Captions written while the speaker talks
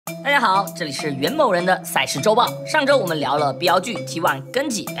大家好，这里是圆某人的赛事周报。上周我们聊了 BLG、T1、根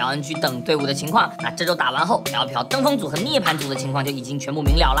吉、LNG 等队伍的情况，那这周打完后 ，LPL 登峰组和涅槃组的情况就已经全部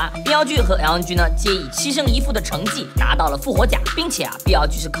明了啦。BLG 和 LNG 呢，皆以7胜1负的成绩拿到了复活甲，并且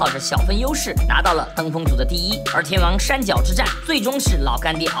BLG 是靠着小分优势拿到了登峰组的第1，而天王山脚之战最终是老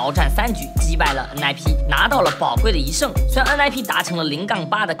干爹鏖战3局，击败了 NIP， 拿到了宝贵的1胜。虽然 NIP 达成了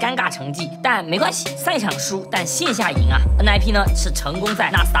0-8的尴尬成绩，但没关系，赛场输但线下赢啊。NIP 呢是成功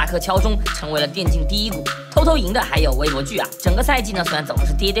在纳斯达克敲钟，成为了电竞第1股。偷偷赢的还有微博剧啊。整个赛季呢，虽然走的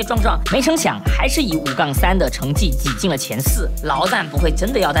是跌跌撞撞，没成想还是以5-3的成绩挤进了前4。老赞不会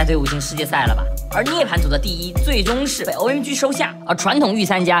真的要带队伍进世界赛了吧？而涅槃组的第1最终是被 OMG 收下，而传统御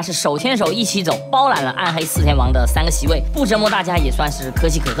三家是手牵手一起走，包揽了暗黑4天王的3个席位，不折磨大家也算是可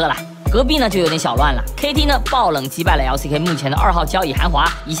喜可贺啦。隔壁呢就有点小乱了 ，KT 呢爆冷击败了 LCK 目前的2号交椅韩华，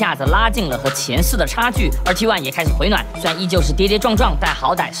一下子拉近了和前4的差距。而 T1 也开始回暖，虽然依旧是跌跌撞撞，但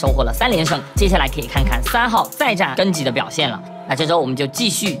好歹收获了3连胜。接下来可以看看3号再战根吉的表现了。那这周我们就继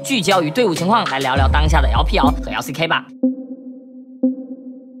续聚焦于队伍情况，来聊聊当下的 LPL 和 LCK 吧。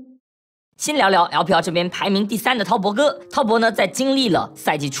先聊聊 LPL 这边排名第3的滔博哥。滔博呢，在经历了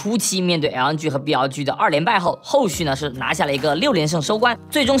赛季初期面对 LNG 和 BLG 的2连败后，后续呢是拿下了一个6连胜收官，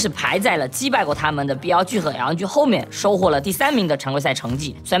最终是排在了击败过他们的 BLG 和 LNG 后面，收获了第3名的常规赛成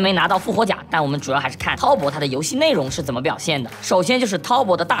绩。虽然没拿到复活甲，但我们主要还是看滔博他的游戏内容是怎么表现的。首先就是滔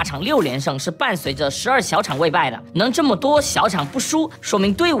博的大场6连胜是伴随着12小场未败的，能这么多小场不输，说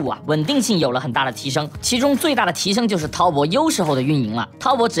明队伍稳定性有了很大的提升。其中最大的提升就是滔博优势后的运营了。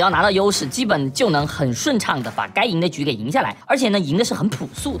滔博只要拿到优势，基本就能很顺畅的把该赢的局给赢下来，而且呢赢的是很朴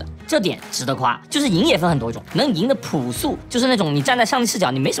素的，这点值得夸。就是赢也分很多种，能赢的朴素就是那种你站在上帝视角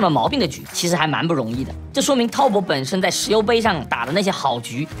你没什么毛病的局，其实还蛮不容易的。这说明滔博本身在石油杯上打的那些好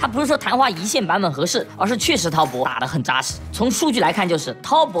局，他不是说昙花一现版本合适，而是确实滔博打得很扎实。从数据来看，就是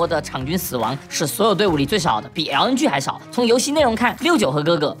滔博的场均死亡是所有队伍里最少的，比 LNG 还少。从游戏内容看，69和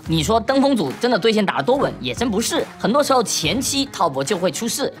哥哥，你说登峰组真的对线打得多稳，也真不是。很多时候前期滔博就会出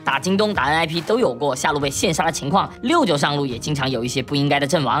事，打京东打 NIP都有过下路被线杀的情况，69上路也经常有一些不应该的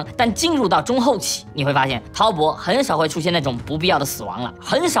阵亡。但进入到中后期，你会发现滔博很少会出现那种不必要的死亡了，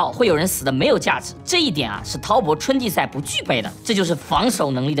很少会有人死的没有价值。这一点是滔博春季赛不具备的，这就是防守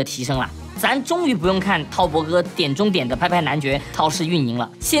能力的提升了。咱终于不用看滔博哥点中点的拍拍男爵滔式运营了。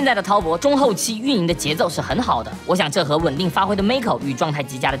现在的滔博中后期运营的节奏是很好的，我想这和稳定发挥的 Mako 与状态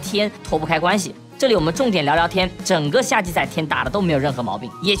极佳的天脱不开关系。这里我们重点聊聊天，整个夏季赛天打的都没有任何毛病，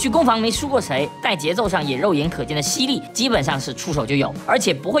野区攻防没输过谁，带节奏上也肉眼可见的犀利，基本上是出手就有，而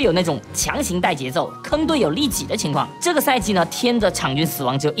且不会有那种强行带节奏坑队友利己的情况。这个赛季呢，天的场均死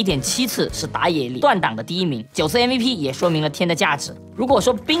亡只有 1.7 次，是打野里断档的第1名，9次 MVP 也说明了天的价值。如果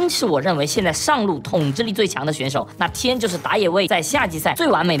说冰是我认为现在上路统治力最强的选手，那天就是打野位在夏季赛最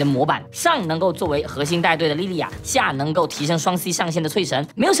完美的模板。上能够作为核心带队的莉莉娅，下能够提升双 C 上限的翠神，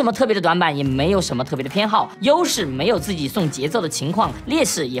没有什么特别的短板，也没有什么特别的偏好，优势没有自己送节奏的情况，劣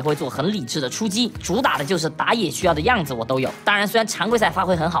势也会做很理智的出击，主打的就是打野需要的样子我都有。当然虽然常规赛发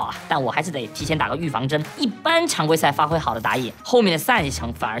挥很好但我还是得提前打个预防针，一般常规赛发挥好的打野，后面的赛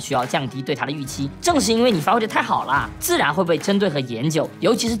程反而需要降低对他的预期。正是因为你发挥的太好了，自然会被针对和研究，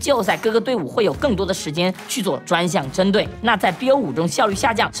尤其是季后赛各个队伍会有更多的时间去做专项针对，那在 BO5 中效率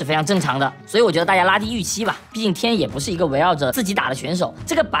下降是非常正常的。所以我觉得大家拉低预期吧，毕竟天也不是一个围绕着自己打的选手，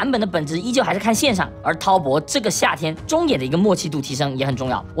这个版本的本质依旧还是看线上。而滔博这个夏天中野的一个默契度提升也很重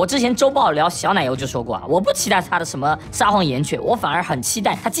要。我之前周报聊小奶油就说过我不期待他的什么沙皇岩雀，我反而很期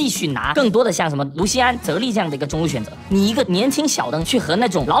待他继续拿更多的像什么卢锡安、泽利这样的一个中路选择。你一个年轻小灯去和那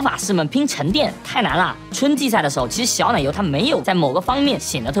种老法师们拼沉淀太难了。春季赛的时候，其实小奶油他没有在某个方面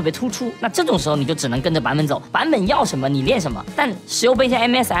显得特别突出，那这种时候你就只能跟着版本走，版本要什么你练什么。但石油杯下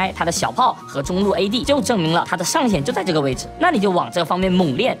MSI 他的小炮和中路 AD 就证明了他的上限就在这个位置，那你就往这个方面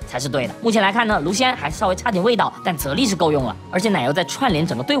猛练才是对的。目前来看呢，卢锡安还是稍微差点味道，但泽利是够用了，而且奶油在串联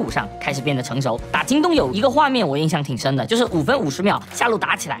整个队伍上开始变得成熟。打京东有一个画面我印象挺深的，就是5分50秒下路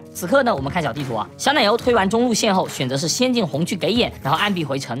打起来。此刻呢，我们看小地图小奶油推完中路线后，选择是先进红区给眼，然后按 B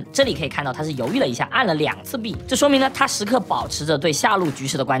回城。这里可以看到他是犹豫了一下，按了2次 B， 这说明呢他时刻保持着对下路局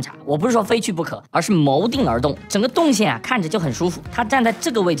势的观察。我不是说非去不可，而是谋定而动。整个动线看着就很舒服，他站在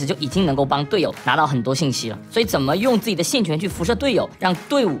这个位置就已经能够帮队友拿到很多信息了。所以怎么用自己的线权去辐射队友，让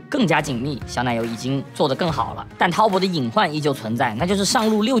队伍更加紧密，小奶油已经做得更好了。但滔博的隐患依旧存在，那就是上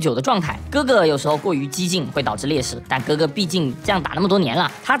路69的状态。哥哥有时候过于激进会导致劣势，但哥哥毕竟这样打那么多年了，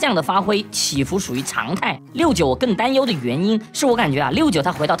他这样的发挥起伏属于常态。69我更担忧的原因是我感觉69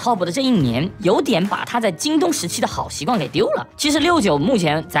他回到滔博的这1年，有点把他在京东时期的好习惯给丢了。其其实69目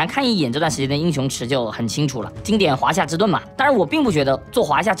前咱看一眼这段时间的英雄池就很清楚了，经典华夏之盾嘛。当然我并不觉得做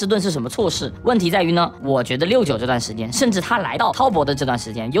华夏之盾是什么错事，问题在于呢，我觉得69这段时间，甚至他来到滔博的这段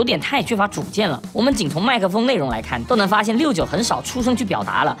时间，有点太缺乏主见了。我们仅从麦克风内容来看，都能发现69很少出声去表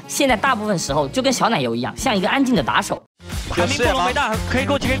达了，现在大部分时候就跟小奶油一样，像一个安静的打手。海明布隆没大，可以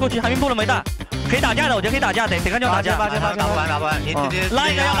过去，海明布隆没大。 可以打架的，我觉得可以打架，得看就打架。打不完，你拉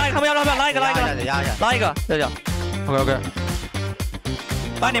一个，要看要不要拉一个，拉一个，对对。OK。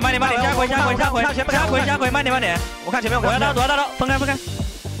慢点，下回，慢点。我看前面，我要刀，分开。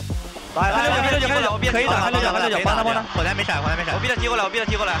来，可以打，帮他。火箭没闪，我逼他击过来，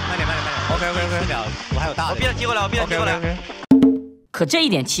慢点。OK，我还有大的。我逼他击过来。OK。 可这一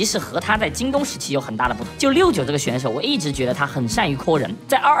点其实和他在京东时期有很大的不同。就69这个选手，我一直觉得他很善于call人，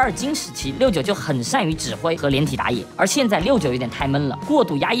在22京时期，69就很善于指挥和连体打野，而现在69有点太闷了，过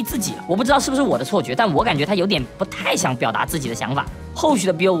度压抑自己了。我不知道是不是我的错觉，但我感觉他有点不太想表达自己的想法。 后续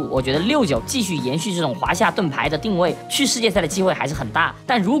的 BO5，我觉得69继续延续这种华夏盾牌的定位，去世界赛的机会还是很大。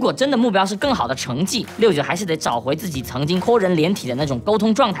但如果真的目标是更好的成绩，69还是得找回自己曾经call人连体的那种沟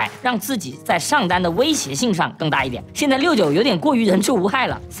通状态，让自己在上单的威胁性上更大一点。现在69有点过于人畜无害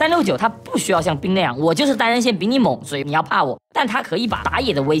了，369他不需要像兵那样，我就是单人线比你猛，所以你要怕我。 但他可以把打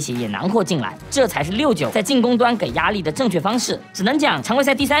野的威胁也囊括进来，这才是69在进攻端给压力的正确方式。只能讲常规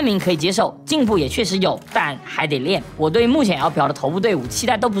赛第3名可以接受，进步也确实有，但还得练。我对目前 LPL 的头部队伍期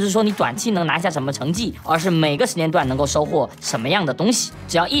待都不是说你短期能拿下什么成绩，而是每个时间段能够收获什么样的东西。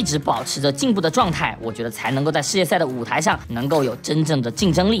只要一直保持着进步的状态，我觉得才能够在世界赛的舞台上能够有真正的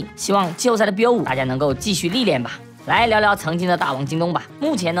竞争力。希望季后赛的 BO5大家能够继续历练吧。 来聊聊曾经的大王京东吧。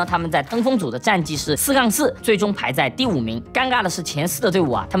目前呢，他们在登峰组的战绩是4-4，最终排在第5名。尴尬的是前4的队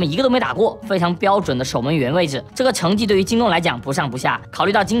伍啊，他们一个都没打过，非常标准的守门员位置。这个成绩对于京东来讲不上不下。考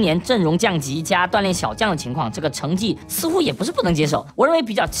虑到今年阵容降级加锻炼小将的情况，这个成绩似乎也不是不能接受。我认为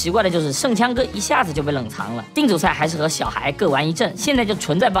比较奇怪的就是圣枪哥一下子就被冷藏了。定组赛还是和小孩各玩一阵，现在就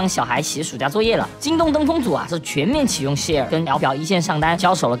纯在帮小孩写暑假作业了。京东登峰组啊是全面启用 share， 跟 LPL 一线上单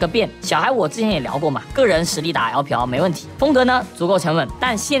交手了个遍。小孩我之前也聊过嘛，个人实力打 LPL 没问题。 风格呢足够沉稳，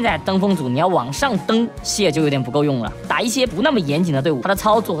但现在登峰组你要往上登，视野就有点不够用了。打一些不那么严谨的队伍，他的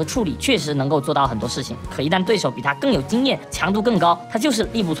操作和处理确实能够做到很多事情。可一旦对手比他更有经验，强度更高，他就是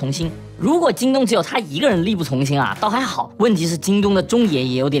力不从心。如果京东只有他一个人力不从心啊，倒还好。问题是京东的中野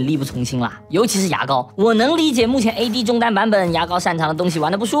也有点力不从心啦，尤其是牙膏。我能理解目前 AD 中单版本牙膏擅长的东西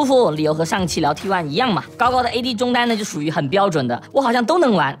玩得不舒服，理由和上期聊 T1 一样嘛。高高的 AD 中单呢就属于很标准的，我好像都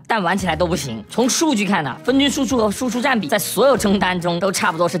能玩，但玩起来都不行。从数据看呢，分均输出和输出占比在所有中单中都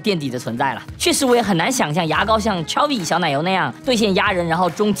差不多是垫底的存在了。确实我也很难想象牙膏像 Chovy 小奶油那样对线压人，然后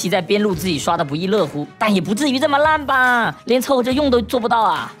中期在边路自己刷的不亦乐乎，但也不至于这么烂吧，连凑合着用都做不到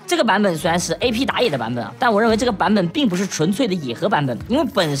啊。这个版本虽然是 AP 打野的版本啊，但我认为这个版本并不是纯粹的野核版本，因为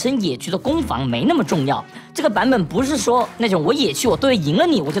本身野区的攻防没那么重要。这个版本不是说那种我野区我队赢了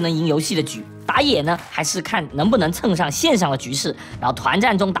你我就能赢游戏的局。打野呢，还是看能不能蹭上线上的局势，然后团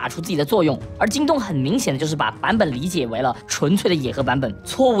战中打出自己的作用。而京东很明显的就是把版本理解为了纯粹的野核版本，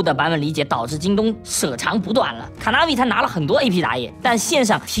错误的版本理解导致京东舍长补短了。卡纳维他拿了很多 AP 打野，但线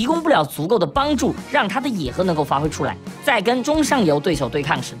上提供不了足够的帮助，让他的野核能够发挥出来。在跟中上游对手对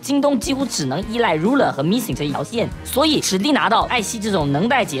抗时，京东几乎只能依赖 Ruler 和 Missing 这一条线，所以史蒂拿到艾希这种能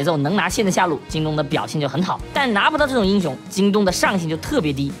带节奏、能拿线的下路，京东的表现就很好。但拿不到这种英雄，京东的上限就特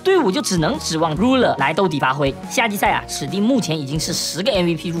别低，队伍就只能指望 Ruler 来兜底发挥。夏季赛啊，史蒂目前已经是10个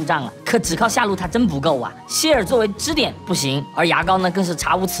MVP 入账了，可只靠下路他真不够啊。希尔作为支点不行，而牙膏呢更是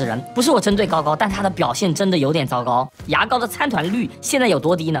查无此人。不是我针对高高，但他的表现真的有点糟糕。牙膏的参团率现在有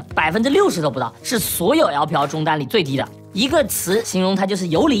多低呢？60%都不到，是所有 LPL 中单里最低的。一个词形容他就是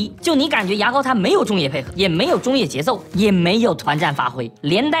游离，就你感觉牙膏他没有中野配合，也没有中野节奏，也没有团战发挥，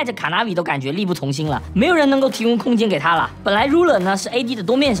连带着卡纳比都感觉力不从心了，没有人能够提供空间给他了。本来 Ruler 呢是 AD 的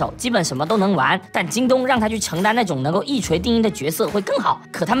多面手，基本什么都能玩，但京东让他去承担那种能够一锤定音的角色会更好，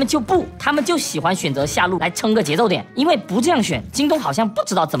可他们就不，他们就喜欢选择下路来撑个节奏点，因为不这样选，京东好像不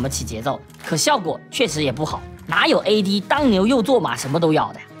知道怎么起节奏，可效果确实也不好，哪有 AD 当牛又做马什么都要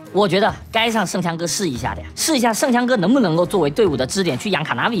的呀？我觉得该上圣枪哥试一下的呀，试一下圣枪哥能不能够作为队伍的支点去养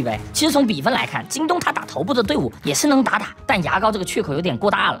卡纳比呗。其实从比分来看，京东他打头部的队伍也是能打，但牙膏这个缺口有点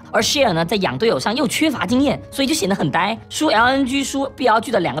过大了。而谢尔呢，在养队友上又缺乏经验，所以就显得很呆。输 LNG 输 BLG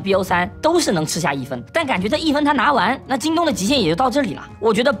的2个 BO3都是能吃下1分，但感觉这1分他拿完，那京东的极限也就到这里了。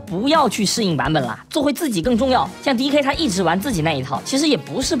我觉得不要去适应版本了，做回自己更重要。像 DK 他一直玩自己那一套，其实也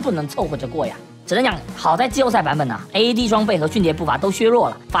不是不能凑合着过呀。只能讲好在季后赛版本呢，AD 装备和迅捷步伐都削弱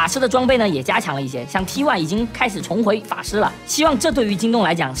了，法师的装备呢也加强了一些，像 T1 已经开始重回法师了，希望这对于京东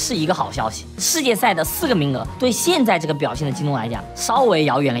来讲是一个好消息。世界赛的4个名额对现在这个表现的京东来讲稍微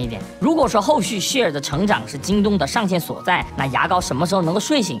遥远了一点。如果说后续 share 的成长是京东的上限所在，那牙膏什么时候能够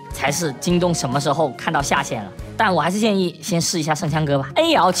睡醒才是京东什么时候看到下限了。但我还是建议先试一下圣枪哥吧。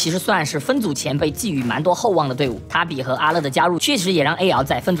AL 其实算是分组前被寄予蛮多厚望的队伍，他比和阿乐的加入确实也让 AL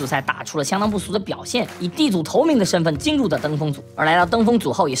在分组赛打出了相当不俗的表现，以D组头名的身份进入的登峰组，而来到登峰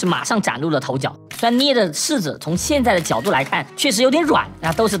组后也是马上崭露了头角。虽然捏的柿子从现在的角度来看确实有点软，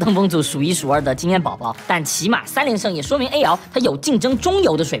那都是登峰组数1数2的经验宝宝，但起码3连胜也说明 AL 他有竞争中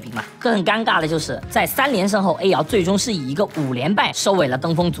游的水平嘛。更尴尬的就是在3连胜后 ，AL 最终是以一个5连败收尾了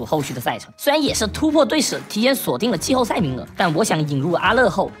登峰组后续的赛程。虽然也是突破队史，提前锁定了季后赛名额，但我想引入阿乐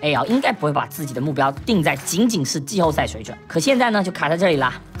后 ，AL 应该不会把自己的目标定在仅仅是季后赛水准。可现在呢，就卡在这里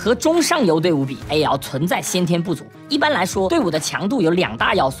啦。和中上游队伍比 ，AL 存在先天不足。一般来说，队伍的强度有2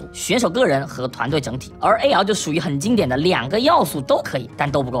大要素：选手个人和团队整体。而 AL 就属于很经典的2个要素都可以，但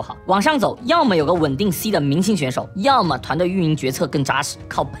都不够好。往上走，要么有个稳定 C 的明星选手，要么团队运营决策更扎实，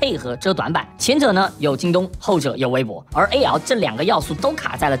靠配合遮短板。前者呢有京东，后者有微博。而 AL 这2个要素都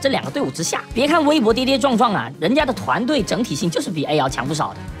卡在了这2个队伍之下。别看微博跌跌撞撞啊，人家的团队整体性就是比 AL 强不少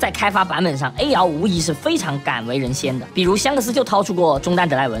的。在开发版本上 ，AL 无疑是非常敢为人先的。比如香克斯就掏出过中单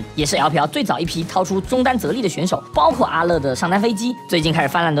德莱文，也是 LPL 最早一批掏出中单泽利的选手，包括阿乐的上单飞机，最近开始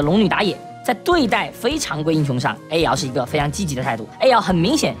泛滥的龙女打野。在对待非常规英雄上 ，AL 是一个非常积极的态度。AL 很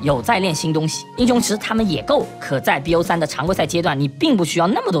明显有在练新东西，英雄池他们也够，可在 BO3 的常规赛阶段，你并不需要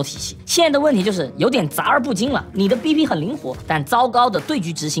那么多体系。现在的问题就是有点杂而不精了。你的 BP 很灵活，但糟糕的对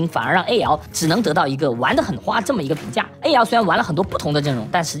局执行反而让 AL 只能得到一个玩得很花这么一个评价。AL 虽然玩了很多不同的阵容，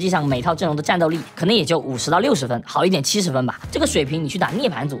但实际上每套阵容的战斗力可能也就50到60分，好一点70分吧。这个水平你去打涅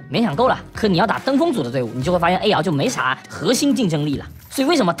槃组勉强够了，可你要打登峰组的队伍，你就会发现 AL 就没啥核心竞争力了。所以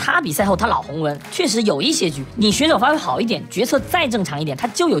为什么他比赛后他老红温？确实有一些局，你选手发挥好一点，决策再正常一点，他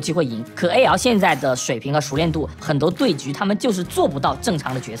就有机会赢。可 AL 现在的水平和熟练度，很多对局他们就是做不到正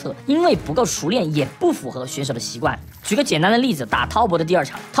常的决策，因为不够熟练，也不符合选手的习惯。举个简单的例子，打滔博的第2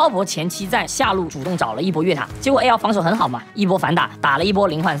场，滔博前期在下路主动找了一波越塔，结果 AL 防守很好嘛，一波反打，打了一波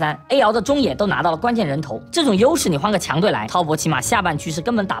0换3 ，AL 的中野都拿到了关键人头，这种优势你换个强队来，滔博起码下半区是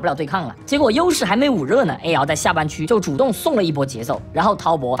根本打不了对抗了。结果优势还没捂热呢 ，AL 在下半区就主动送了一波节奏，然后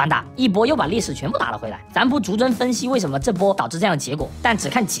滔博反打一波又把劣势全部打了回来。咱不逐帧分析为什么这波导致这样的结果，但只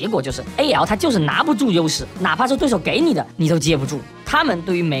看结果就是 AL 他就是拿不住优势，哪怕是对手给你的，你都接不住。他们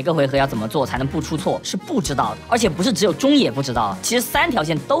对于每个回合要怎么做才能不出错是不知道的，而且不是只有中野不知道，其实3条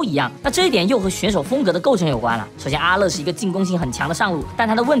线都一样。那这一点又和选手风格的构成有关了。首先，阿乐是一个进攻性很强的上路，但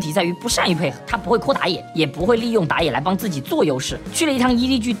他的问题在于不善于配合，他不会扩打野，也不会利用打野来帮自己做优势。去了一趟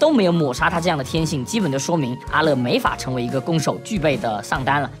EDG 都没有抹杀他这样的天性，基本就说明阿乐没法成为一个攻守具备的上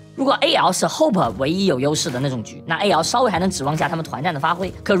单了。如果 AL 是 Hope 唯一有优势的那种局，那 AL 稍微还能指望下他们团战的发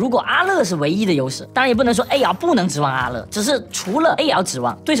挥。可如果阿乐是唯一的优势，当然也不能说 AL 不能指望阿乐，只是除了 AL 指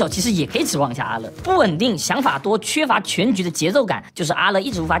望，对手其实也可以指望一下阿乐。不稳定、想法多、缺乏全局的节奏感，就是阿乐一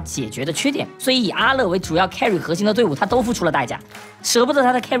直无法解决的缺点。所以以阿乐为主要 carry 核心的队伍，他都付出了代价。舍不得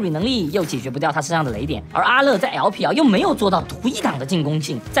他的 carry 能力，又解决不掉他身上的雷点，而阿乐在 LPL 又没有做到独一档的进攻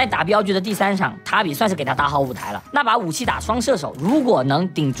性。在打BLG的第3场，塔比算是给他打好舞台了。那把武器打双射手，如果能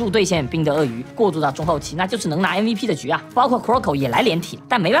顶住对线冰的鳄鱼，过渡到中后期，那就是能拿 MVP 的局啊。包括 Croco 也来连体，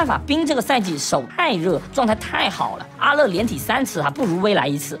但没办法，冰这个赛季手太热，状态太好了。阿乐连体3次，还不如微来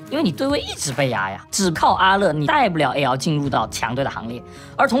1次，因为你对位一直被压呀。只靠阿乐，你带不了 AL 进入到强队的行列。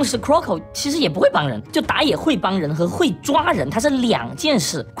而同时 Croco 其实也不会帮人，就打野会帮人和会抓人，他是2件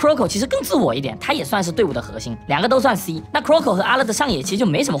事。Croco 其实更自我一点，他也算是队伍的核心，2个都算 C。那 Croco 和阿乐的上野其实就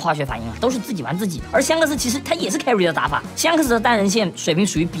没什么化学反应了，都是自己玩自己的。而香克斯其实他也是 carry 的打法，香克斯的单人线水平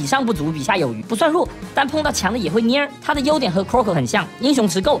属于比上不足，比下有余，不算弱，但碰到强的也会蔫。他的优点和 Croco 很像，英雄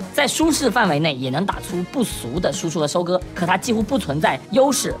值够，在舒适范围内也能打出不俗的输出和收割。可他几乎不存在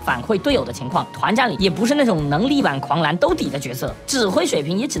优势反馈队友的情况，团战里也不是那种能力挽狂澜兜底的角色，指挥水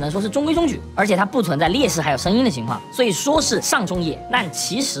平也只能说是中规中矩，而且他不存在劣势还有声音的情况。所以说是上中野，但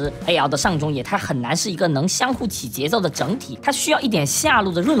其实 AL 的上中野它很难是一个能相互起节奏的整体，它需要一点下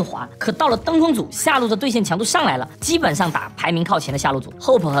路的润滑。可到了登峰组，下路的对线强度上来了，基本上打排名靠前的下路组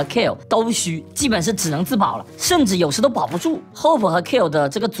 ，Hope 和 Kill 都虚，基本是只能自保了，甚至有时都保不住。Hope 和 Kill 的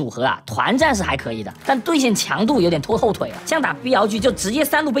这个组合啊，团战是还可以的，但对线强度有点拖后腿了，像打 BLG 就直接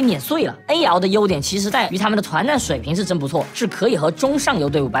3路被碾碎了。AL 的优点其实在于他们的团战水平是真不错，是可以和中上游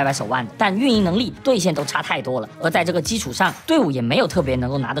队伍掰手腕的，但运营能力对线都差太多了。而在这个基础上，队伍也没有特别能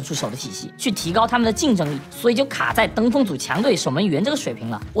够拿得出手的体系去提高他们的竞争力，所以就卡在登峰组强队守门员这个水平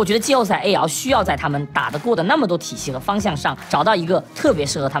了。我觉得季后赛 AL 需要在他们打得过的那么多体系和方向上找到一个特别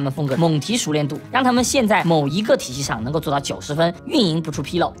适合他们风格猛提熟练度，让他们现在某一个体系上能够做到90分，运营不出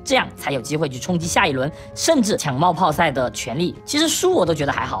纰漏，这样才有机会去冲击下一轮，甚至抢冒泡赛的权利。其实输我都觉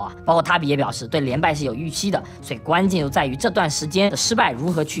得还好啊，包括他比也表示对连败是有预期的，所以关键就在于这段时间的失败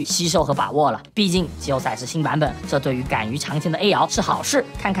如何去吸收和把握了。毕竟季后赛是新版本，这对于敢于尝鲜的 AL 是好事，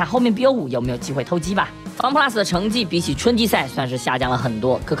看看后面 BO5 有没有机会偷鸡吧。FunPlus 的成绩比起春季赛算是下降了很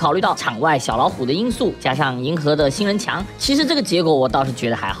多，可考虑到场外小老虎的因素，加上银河的新人强，其实这个结果我倒是觉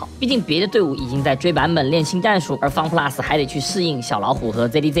得还好。毕竟别的队伍已经在追版本练新战术，而 FunPlus 还得去适应小老虎和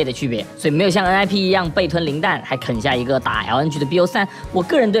Jdg 的区别，所以没有像 NIP 一样被吞零蛋，还啃下一个打 LNG 的 BO3。我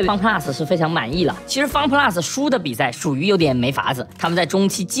个人对 FunPlus 是非常满意了。其实 FunPlus 输的比赛属于有点没法子，他们在中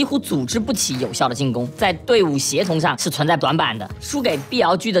期几乎组织不起有效的进攻，在队伍协同上是存在短板的。输给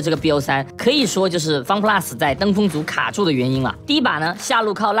BLG 的这个 BO3，可以说就是 FunPlus 在登峰组卡住的原因了。第一把呢，下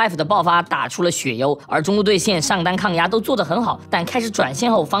路靠 Life 的爆发打出了血优，而中路对线上单抗压都做得很好，但开始转线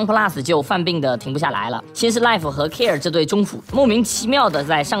后 FunPlus 就犯病的停不下来了。先是 Life 和 Care 这对中辅莫名其妙的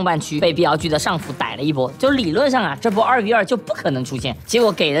在上半区被 BLG 的上辅逮了一波，就理论上啊，这波2v2就不可能出现，结果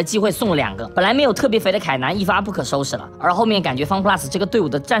给的机会送了2个，本来没有特别肥的凯南一发不可收拾了。而后面感觉 FunPlus 这个队伍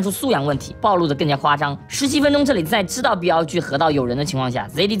的战术素养问题暴露的更加夸张。17分钟这里在知道 BLG 河道有人的情况下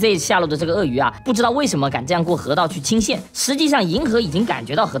 ，Jdg 下路的这个鳄鱼啊，不知道为什么敢这样过河道去清线。实际上银河已经感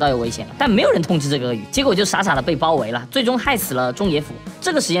觉到河道有危险了，但没有人通知这个鳄鱼，结果就傻傻的被包围了，最终害死了中野辅。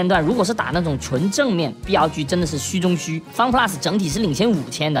这个时间段如果是打那种纯正面 ，BLG 真的是虚中虚 ，FunPlus 整体是领先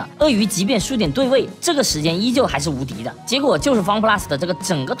5000的，鳄鱼即便输点对位，这个时间依旧还是无敌的。结果就是 FunPlus 的这个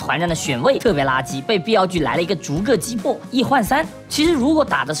整个团战的选位特别垃圾，被 BLG 来了一个逐个击破，1换3。其实如果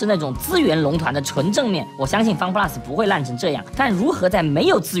打的是那种资源龙团的纯正面，我相信 FunPlus 不会烂成这样。但如何在没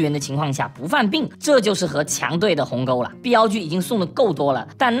有资源的情况下不犯病，这就是和强队的鸿沟了。BLG 已经送的够多了，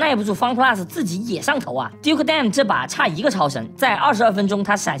但耐不住 FunPlus 自己也上头啊。Duke Dam 这把差一个超神，在22分钟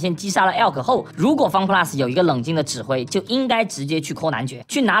他闪现击杀了 Elk 后，如果 FunPlus 有一个冷静的指挥，就应该直接去抠男爵，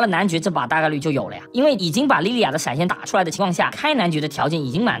去拿了男爵，这把大概率就有了呀。因为已经把莉莉娅的闪现打出来的情况下，开男爵的条件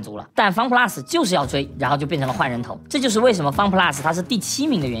已经满足了。但 FunPlus 就是要追，然后就变成了换人头，这就是为什么 FunPlus 他是第7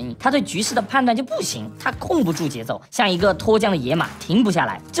名的原因。他对局势的判断就不行，他控不住节奏，像一个脱缰的野马，停不下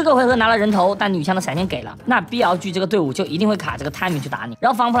来。这个回合拿了人头，但女枪的闪现给了，那 BLG 这个队伍就一定会卡这个 timing 去打你。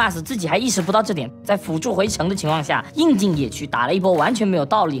然后 FunPlus 自己还意识不到这点，在辅助回城的情况下，硬进野区打了一波完全没有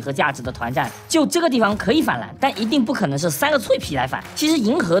道理和价值的团战。就这个地方可以反蓝，但一定不可能是3个脆皮来反。其实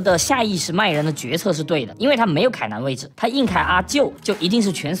银河的下意识卖人的决策是对的，因为他没有凯南位置，他硬开阿救就一定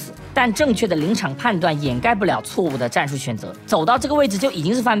是全死。但正确的临场判断掩盖不了错误的战术选择，走到这个位置就已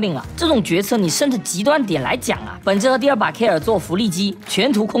经是犯病了。这种决策你甚至极端点来讲啊，本质和第2把 Care 做福利机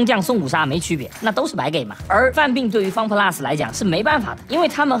全图空降送5杀没区别，那都是白给嘛。而犯病对于 FunPlus 来讲是没办法的，因为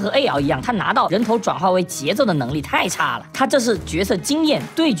他们和 AL 一样，他拿到人头转化为节奏的能力太差了。他这是决策经验、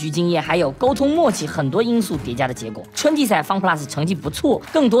对局经验还有沟通默契很多因素叠加的结果。春季赛 FunPlus 成绩不错，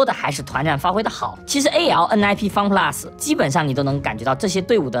更多的还是团战发挥的好。其实 AL、NIP、FunPlus 基本上你都能感觉到这些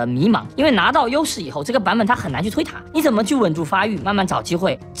队伍的迷茫，因为拿到优势以后，这个版本他很难去推塔，你怎么去稳住发育，慢慢找机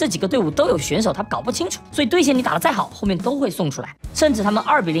会？这几个队伍都有选手他搞不清楚，所以对线你打得再好，后面都会送出来。甚至他们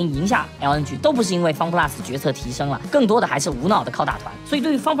2比0赢下 LNG 都不是因为 FunPlus 决策提升了，更多的还是无脑的靠打团。所以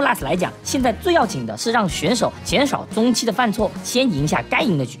对于 FunPlus 来讲，现在最要紧的是让选手减少中期的犯错，先赢下该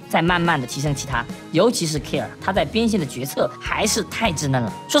赢的局，再慢慢的提升其他。尤其是 Care， 他在边线的决策还是太稚嫩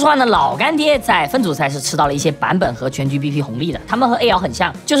了。说实话呢，老干爹在分组赛是吃到了一些版本和全局 BP 红利的。他们和 AL 很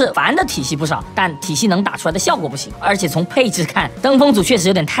像，就是烦的体系不少，但体系能打出来的效果不行。而且从配置看，登峰组确实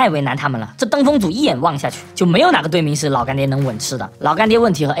有点太为难他们了。这登峰组一眼望下去，就没有哪个队名是老干爹能稳吃的。老干爹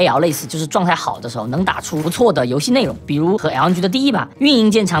问题和 AL 类似，就是状态好的时候能打出不错的游戏内容，比如和 LNG 的第1把运营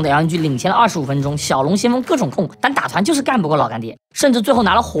见长的 LNG 领先了25分钟，小龙先锋各种控，但打团就是干不过老干爹，甚至最后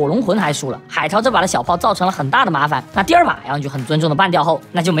拿了火龙魂还输了。海淘这把的小炮造成了很大的麻烦，那第2把 LNG 很尊重的办掉后，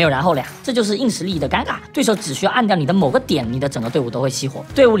那就没有然后了呀。这就是硬实力的尴尬，对手只需要按掉你的某个点，你的整个队伍都会熄火，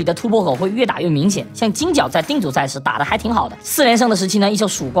队伍里的突破口会越打越明显。像金角在定组赛时打的还挺好的，4连胜的时期呢，一手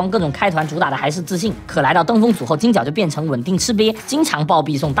曙光各种开团主打的还是自信，可来到登峰组后，金角就变成稳定吃瘪，经常暴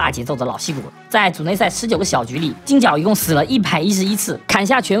毙送大节奏的老戏骨。在组内赛19个小局里，金角一共死了111次，砍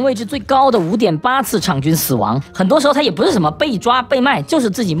下全位置最高的5.8次场均死亡。很多时候他也不是什么被抓花被卖就是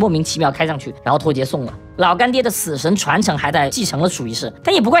自己莫名其妙开上去，然后脱节送了。老干爹的死神传承还在继承了属于是，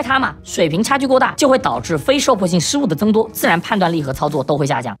但也不怪他嘛，水平差距过大就会导致非受迫性失误的增多，自然判断力和操作都会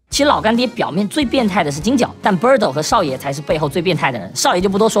下降。其实老干爹表面最变态的是金角，但 Birdo 和少爷才是背后最变态的人。少爷就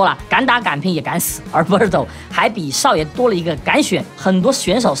不多说了，敢打敢拼也敢死，而 Birdo 还比少爷多了一个敢选。很多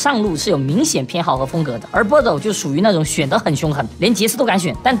选手上路是有明显偏好和风格的，而 Birdo 就属于那种选得很凶狠，连杰斯都敢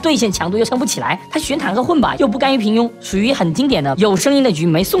选，但对线强度又撑不起来。他选坦克混吧，又不甘于平庸，属于很经典的有声音的局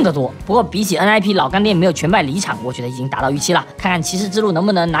没送的多。不过比起 NIP， 老干爹没有全败离场，我觉得已经达到预期了。看看骑士之路能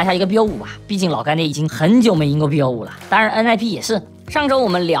不能拿下一个 BO5吧，毕竟老干爹已经很久没赢过 BO5了。当然 NIP 也是。上周我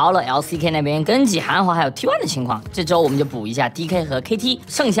们聊了 LCK 那边根基、韩华还有 T1 的情况，这周我们就补一下 DK 和 KT，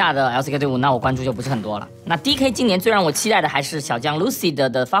 剩下的 LCK 队伍那我关注就不是很多了。那 DK 今年最让我期待的还是小将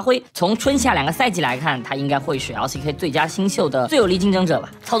Lucid 的发挥，从春夏2个赛季来看，他应该会是 LCK 最佳新秀的最有力竞争者吧，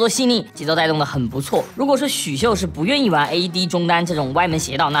操作细腻，节奏带动的很不错。如果说许秀是不愿意玩 AD 中单这种歪门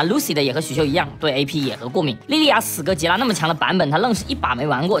邪道，那 Lucid 也和许秀一样，对 AP 也和过敏。莉莉娅死哥杰拉那么强的版本，他愣是一把没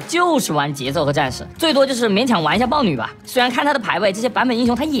玩过，就是玩节奏和战士，最多就是勉强玩一下豹女吧。虽然看他的排位，这些版本英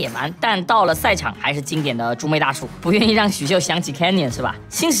雄他也玩，但到了赛场还是经典的猪妹大叔，不愿意让许秀想起 Canyon 是吧？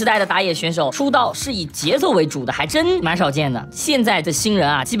新时代的打野选手出道是以节奏为主的，还真蛮少见的。现在的新人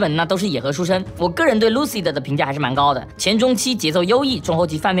啊，基本那都是野核出身。我个人对 Lucid 的评价还是蛮高的，前中期节奏优异，中后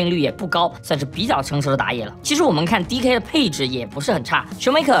期犯病率也不高，算是比较成熟的打野了。其实我们看 DK 的配置也不是很差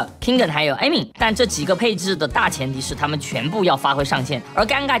 ，Showmaker、Kingdom 还有 Amy， 但这几个配置的大前提是他们全部要发挥上限。而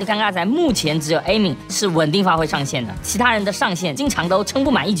尴尬就尴尬在目前只有 Amy 是稳定发挥上限的，其他人的上限经常都撑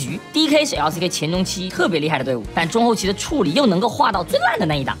不满一局。DK 是 LCK 前中期特别厉害的队伍，但中后期的处理又能够画到最烂的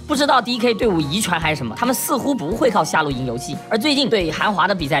那一档。不知道 DK 队伍遗传还是什么，他们似乎不会靠下路赢游戏。而最近对韩华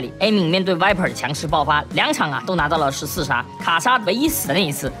的比赛里 ，Amy 面对 Viper 的强势爆发，2场啊都拿到了14杀，卡莎唯一死的那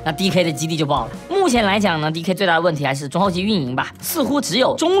一次，那 DK 的基地就爆了。目前来讲呢 ，DK 最大的问题还是中后期运营吧，似乎只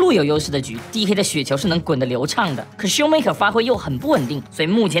有中路有优势的局 ，DK 的雪球是能滚得流畅的，可 Showmaker 发挥又很不稳定，所以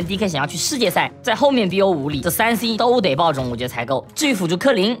目前 DK 想要去世界赛，在后面 BO5 里这3C 都得爆种，我觉得才够。至于辅助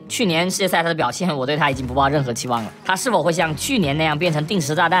克林，去年世界赛他的表现，我对他已经不抱任何期望了。他是否会像去年那样变成定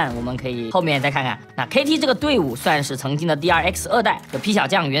时炸弹，我们可以后面再看看。那 KT 这个队伍算是曾经的 DRX 2代，有皮小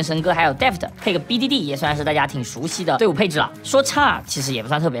将、元神哥还有 Deft， 配个 BDD 也算是大家挺熟悉的队伍配置了。说差其实也不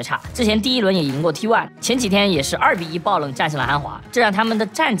算特别差，之前第1轮也赢过 T1， 前几天也是2比1爆冷战胜了韩华，这让他们的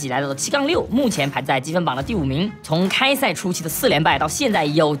战绩来到了7-6，目前排在积分榜的第5名。从开赛初期的4连败到现在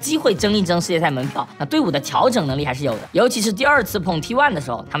有机会争一争世界赛门票，那队伍的调整能力还是有的，尤其是第2次碰 T1 的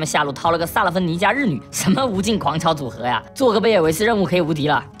时候，他们下路掏了个萨勒芬尼加日女，什么无尽狂潮组合呀，做个贝尔维斯任务可以无敌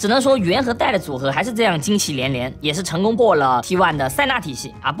了。只能说元和代的组合还是这样惊奇连连，也是成功破了 T1 的塞纳体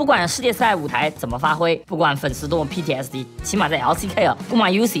系啊！不管世界赛舞台怎么发挥，不管粉丝多么 PTSD， 起码在 LCK 啊，布马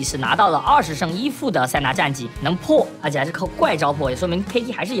UC 是拿到了20胜1负的塞纳战绩，能破，而且还是靠怪招破，也说明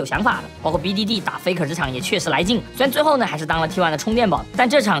KT 还是有想法的。包括 BDD 打 Faker 这场也确实来劲，虽然最后呢还是当了 T1 的充电宝，但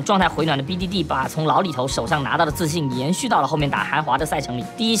这场状态回暖的 BDD 把从老里头手上拿到的自信延续到了后面打韩华的赛程里。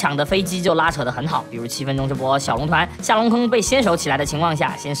第1场的飞机就拉扯得很好，比如7分钟这波小龙团下龙坑被先手起来的情况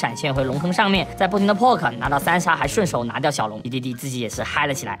下，先闪现回龙坑上面，再不停的 poke 拿到3杀，还顺手拿掉小龙 ，BDD 自己也是嗨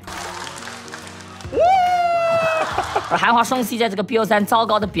了起来。而韩华双 C 在这个 BO3 糟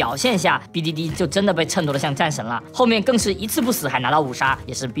糕的表现下 ，BDD 就真的被衬托得像战神了。后面更是一次不死还拿到5杀，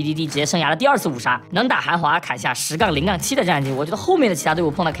也是 BDD 职业生涯的第2次5杀，能打韩华砍下10-0-7的战绩。我觉得后面的其他队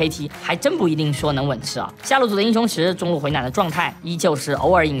伍碰到 KT 还真不一定说能稳吃啊。下路组的英雄池中路回暖的状态，依旧是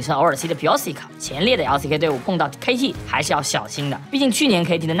偶尔隐身偶尔 C 的 Biosic。前列的 LCK 队伍碰到 KT 还是要小心的，毕竟去年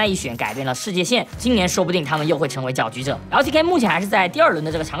KT 的那一选改变了世界线，今年说不定他们又会成为搅局者。LCK 目前还是在第2轮的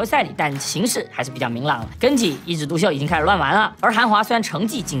这个常规赛里，但形势还是比较明朗了。根基一枝独秀已经开始乱玩了，而韩华虽然成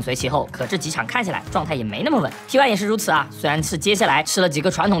绩紧随其后，可这几场看起来状态也没那么稳。T1 也是如此啊，虽然是接下来吃了几个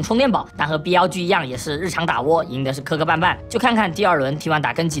传统充电宝，但和 BLG 一样也是日常打窝，赢的是磕磕绊绊。就看看第2轮 T1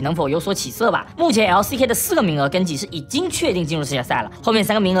 打根基能否有所起色吧。目前 LCK 的4个名额，根基是已经确定进入世界赛了，后面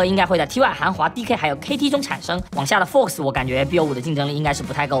3个名额应该会在 T1、韩华、DK 还有 KT 中产生。往下的 Fox 我感觉 BO5 的竞争力应该是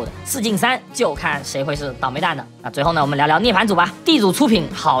不太够的，4进3就看谁会是倒霉蛋的。那最后呢，我们聊聊涅槃组吧。D 组出品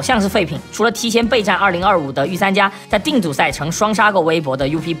好像是废品，除了提前备战2025的御三家，在定组赛成双杀过微博的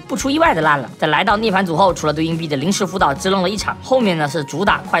UP 不出意外的烂了。在来到涅槃组后，除了对硬币的临时辅导支棱了1场，后面呢是主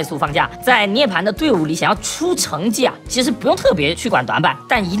打快速放假。在涅槃的队伍里想要出成绩啊，其实不用特别去管短板，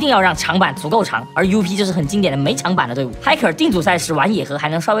但一定要让长板足够长。而 UP 就是很经典的没长板的队伍。Hiker 定组赛时玩野核还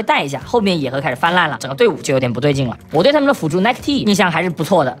能稍微带一下，后面野核开始翻烂了，整个队伍就有点不对劲了。我对他们的辅助 Necti 印象还是不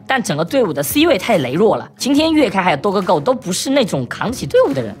错的，但整个队伍的 C 位太羸弱了。晴天、月开还有多个 Go 都不是那种扛起队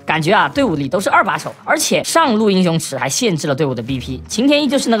伍的人，感觉啊队伍里都是2把手，而且上路英雄池还限制了队伍的 BP。晴天依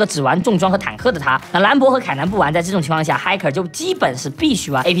旧是那个只玩重装和坦克的他，那兰博和凯南不玩，在这种情况下 ，Hiker 就基本是必须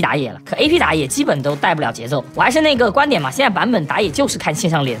玩 AP 打野了。可 AP 打野基本都带不了节奏。我还是那个观点嘛，现在版本打野就是看线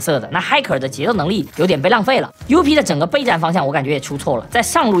上脸色的。那 Hiker 的节奏能力有点被浪费了。UP 的整个备战方向我感觉也出错了，在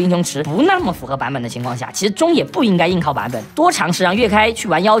上路英雄池不那么符合版本的情况下，其实中野不应该硬靠版本，多尝试让月开去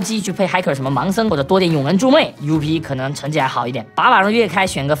玩妖姬，去配 Hiker 什么盲僧或者多点永恩助妹 ，UP 可能成绩还好一点。把让月开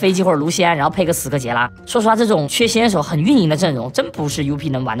选个飞机或者卢锡安，然后配个死磕杰拉。说实话，这种缺先手很运营的阵容，真不是 UP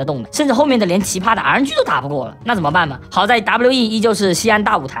能玩得动的，甚至后面的连奇葩的 RNG 都打不过了，那怎么办嘛？好在 WE 依旧是西安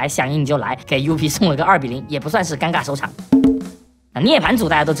大舞台，想赢你就来，给 UP 送了个2-0，也不算是尴尬收场。那涅槃组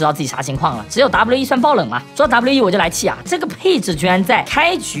大家都知道自己啥情况了，只有 WE 算爆冷嘛。说到 WE 我就来气啊，这个配置居然在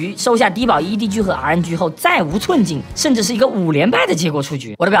开局收下低保 EDG 和 RNG 后再无寸进，甚至是一个5连败的结果出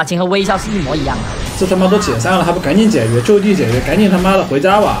局，我的表情和微笑是一模一样的。这他妈都解散了，还不赶紧解约，就地解约，赶紧他妈的回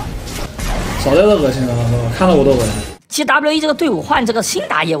家吧，少在这恶心了，看到我都恶心。其实 WE 这个队伍换这个新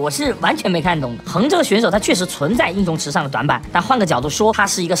打野，我是完全没看懂的。横这个选手他确实存在英雄池上的短板，但换个角度说，他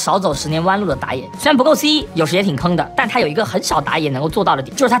是一个少走10年弯路的打野。虽然不够 C， 有时也挺坑的，但他有一个很少打野能够做到的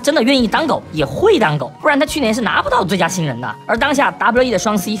点，就是他真的愿意当狗，也会当狗，不然他去年是拿不到最佳新人的。而当下 WE 的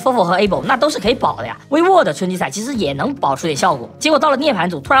双 C、FOFO 和 AvO 那都是可以保的呀。微沃的春季赛其实也能保出点效果，结果到了涅槃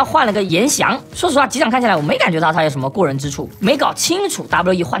组突然换了个严翔，说实话几场看下来我没感觉到他有什么过人之处，没搞清楚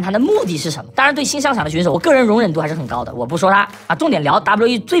WE 换他的目的是什么。当然对新上场的选手，我个人容忍度还是很高的，我不说他。重点聊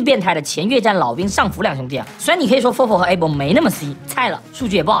WE 最变态的前越战老兵上辅两兄弟啊！虽然你可以说 FOFO 和 AvO 没那么 C 菜了，数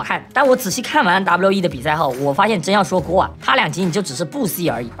据也不好看，但我仔细看完 WE 的比赛后，我发现真要说锅啊，他俩仅仅就只是不 C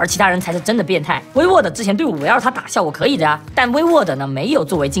而已，而其他人才是真的变态。微沃的之前队伍围绕他打效果可以的呀，但微沃的呢没有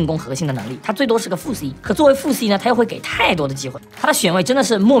作为进攻核心的能力，他最多是个副 C， 可作为副 C 呢，他又会给太多的机会，他的选位真的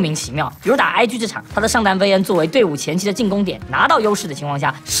是莫名其妙。比如打 IG 这场，他的上单 VN 作为队伍前期的进攻点，拿到优势的情况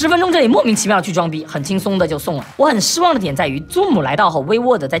下，10分钟这里莫名其妙的去装逼，很轻松的就送了。我很失望的点在于Zoom来到后，微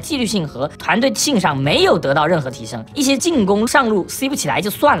沃的在纪律性和团队性上没有得到任何提升，一些进攻上路 C 不起来就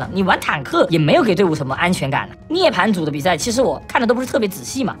算了，你玩坦克也没有给队伍什么安全感了。涅槃组的比赛其实我看的都不是特别仔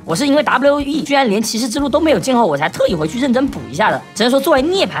细嘛，我是因为 WE 居然连骑士之路都没有进后，我才特意回去认真补一下的。只能说作为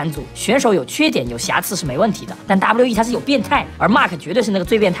涅槃组选手有缺点有瑕疵是没问题的，但 WE 他是有变态，而 Mark 绝对是那个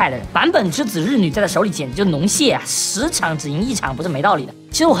最变态的人。版本之子日女在他手里简直就浓血啊，10场只赢1场不是没道理的。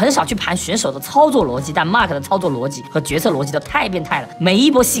其实我很少去盘选手的操作逻辑，但 Mark 的操作逻辑和决策逻辑都太变态了，每一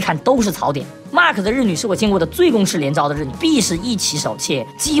波细看都是槽点。Mark 的日女是我见过的最攻势连招的日女，必是一起手，且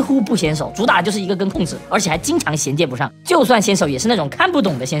几乎不先手，主打的就是一个跟控制，而且还经常衔接不上，就算先手也是那种看不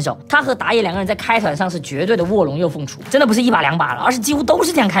懂的先手。他和打野两个人在开团上是绝对的卧龙又凤雏，真的不是1把2把了，而是几乎都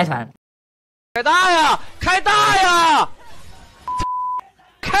是这样开团。开大呀，开大呀，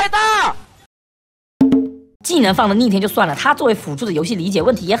开大！技能放的逆天就算了，他作为辅助的游戏理解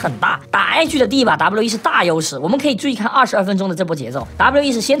问题也很大。打 IG 的第一把 WE 是大优势，我们可以注意看22分钟的这波节奏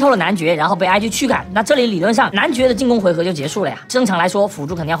 ，WE 是先偷了男爵，然后被 IG 驱赶。那这里理论上男爵的进攻回合就结束了呀。正常来说，辅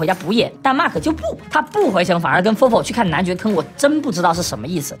助肯定要回家补野，但 Mark 就不，他不回城，反而跟 FOFO 去看男爵坑，我真不知道是什么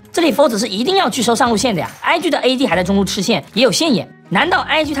意思。这里 FOFO 是一定要去收上路线的呀 ，IG 的 AD 还在中路吃线，也有线眼。难道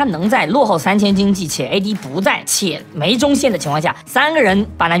IG 他能在落后3000经济且 AD 不在且没中线的情况下，3个人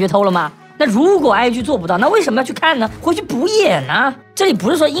把男爵偷了吗？那如果 IG 做不到，那为什么要去看呢？回去补眼呢？这里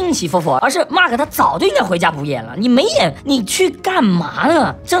不是说硬气 FOFO， 而是 Mark 他早就应该回家补眼了。你没眼，你去干嘛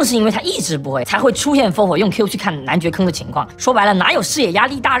呢？正是因为他一直不会，才会出现 FOFO 用 Q 去看男爵坑的情况。说白了，哪有视野压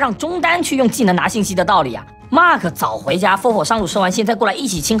力大让中单去用技能拿信息的道理啊？Mark 早回家 ，FOFO 上路收完线再过来一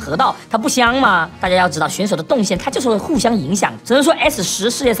起清河道，他不香吗？大家要知道，选手的动线他就是会互相影响。只能说 S10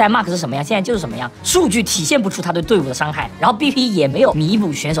世界赛 Mark 是什么样，现在就是什么样，数据体现不出他对队伍的伤害，然后 BP 也没有弥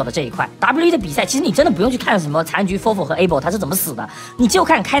补选手的这一块。WE 的比赛其实你真的不用去看什么残局 FOFO 和 AvO 他是怎么死的，你就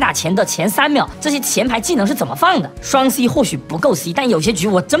看开打前的前3秒这些前排技能是怎么放的。双 C 或许不够 C， 但有些局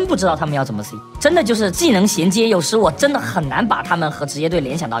我真不知道他们要怎么 C， 真的就是技能衔接，有时我真的很难把他们和职业队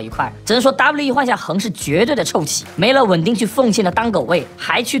联想到一块。只能说 WE 换下横是绝对的臭棋，没了稳定去奉献的当狗位，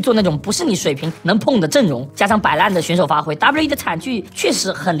还去做那种不是你水平能碰的阵容，加上摆烂的选手发挥 ，WE 的惨剧确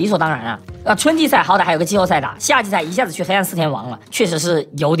实很理所当然啊。春季赛好歹还有个季后赛打，夏季赛一下子去黑暗4天王了，确实是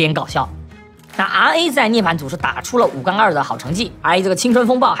有点搞笑。那 RA 在涅槃组是打出了5-2的好成绩 ，RA 这个青春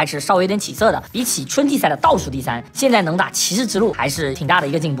风暴还是稍微有点起色的，比起春季赛的倒数第3，现在能打骑士之路还是挺大的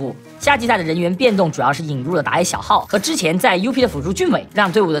一个进步。夏季赛的人员变动主要是引入了打野小号和之前在 UP 的辅助俊伟，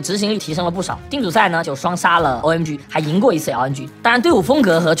让队伍的执行力提升了不少。定组赛呢就双杀了 OMG， 还赢过一次 LNG。当然队伍风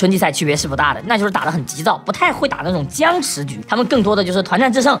格和春季赛区别是不大的，那就是打得很急躁，不太会打那种僵持局，他们更多的就是团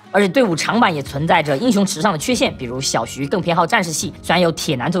战制胜，而且队伍长板也存在着英雄池上的缺陷，比如小徐更偏好战士系，虽然有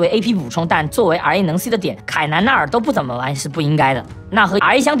铁男作为 AP 补充，但作为 RA 能 C 的点，凯南那儿都不怎么玩是不应该的。那和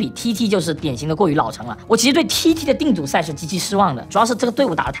RA 相比 ，TT 就是典型的过于老成了。我其实对 TT 的定组赛是极其失望的，主要是这个队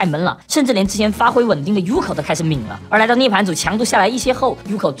伍打得太闷了，甚至连之前发挥稳定的 Yuko 都开始抿了。而来到涅槃组强度下来一些后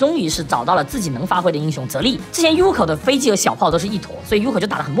 ，Yuko 终于是找到了自己能发挥的英雄泽利。之前 Yuko 的飞机和小炮都是一坨，所以 Yuko 就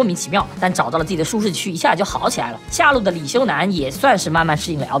打得很莫名其妙，但找到了自己的舒适区，一下就好起来了。下路的李修南也算是慢慢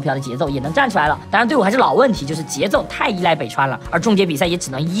适应了 LPL 的节奏，也能站出来了。当然队伍还是老问题，就是节奏太依赖北川了，而终结比赛也只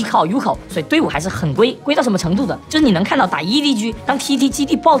能依靠 Yuko， 所以队伍还是很龟到什么程度的？就是你能看到打 EDG， 当 TT 基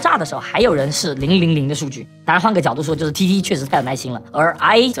地爆炸的时候，还有人是000的数据。当然换个角度说，就是 TT 确实太有耐心了，而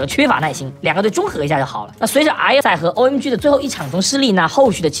RA 则缺乏耐心，两个队综合一下就好了。那随着 RA 在和 OMG 的最后一场中失利，那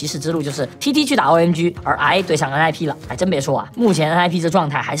后续的骑士之路就是 TT 去打 OMG， 而 RA 对上 NIP 了。还真别说啊，目前 NIP 这状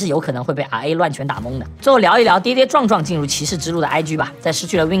态还是有可能会被 RA 乱拳打懵的。最后聊一聊跌跌撞撞进入骑士之路的 IG 吧，在失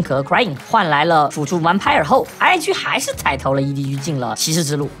去了 Wink 和 Crying 换来了辅助 Vampire 后 ，IG 还是踩头了 EDG 进了骑士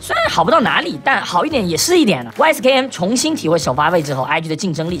之路。虽然好不到哪里，但好一点也是一点呢。YSKM 重新体会首发位之后 ，IG 的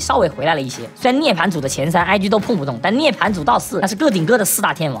竞争力稍微回来了一些。虽然涅槃组的前3 IG 都碰不动，但涅槃组到4那是个顶个的4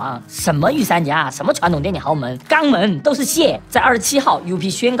大天王，什么御三家，什么传统电竞豪门、肛门都是蟹。在27号 UP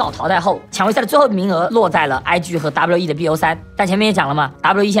宣告淘汰后，抢位赛的最后名额落在了 IG 和 WE 的 BO3。但前面也讲了嘛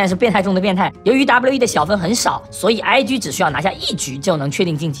 ，WE 现在是变态中的变态。由于 WE 的小分很少，所以 IG 只需要拿下1局就能确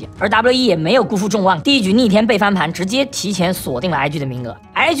定晋级，而 WE 也没有辜负众望，第1局逆天被翻盘，直接提前锁定了 IG 的名额。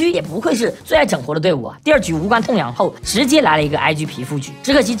IG 也不愧是最爱整活的队伍啊！第2局无关痛痒后，直接来了一个 IG 皮肤局。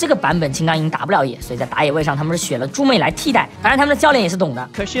只可惜这个版本青钢营打不了野，所以在打野位上他们是选了猪妹来替代。当然他们的教练也是懂的，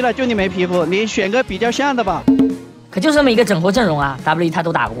可惜了，就你没皮肤，你选个比较像的吧。可就这么一个整活阵容啊 ，WE 他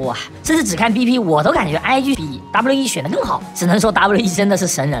都打不过啊，甚至只看 BP 我都感觉 IG 比 WE 选的更好，只能说 WE 真的是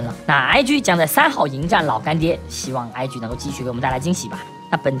神人了。那 IG 将在3号迎战老干爹，希望 IG 能够继续给我们带来惊喜吧。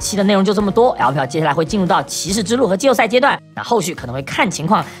那本期的内容就这么多 ，LPL 接下来会进入到骑士之路和季后赛阶段，那后续可能会看情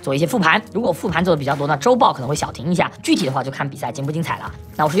况做一些复盘，如果复盘做的比较多，那周报可能会小停一下，具体的话就看比赛精不精彩了。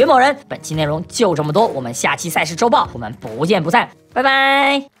那我是袁某人，本期内容就这么多，我们下期赛事周报我们不见不散，拜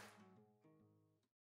拜。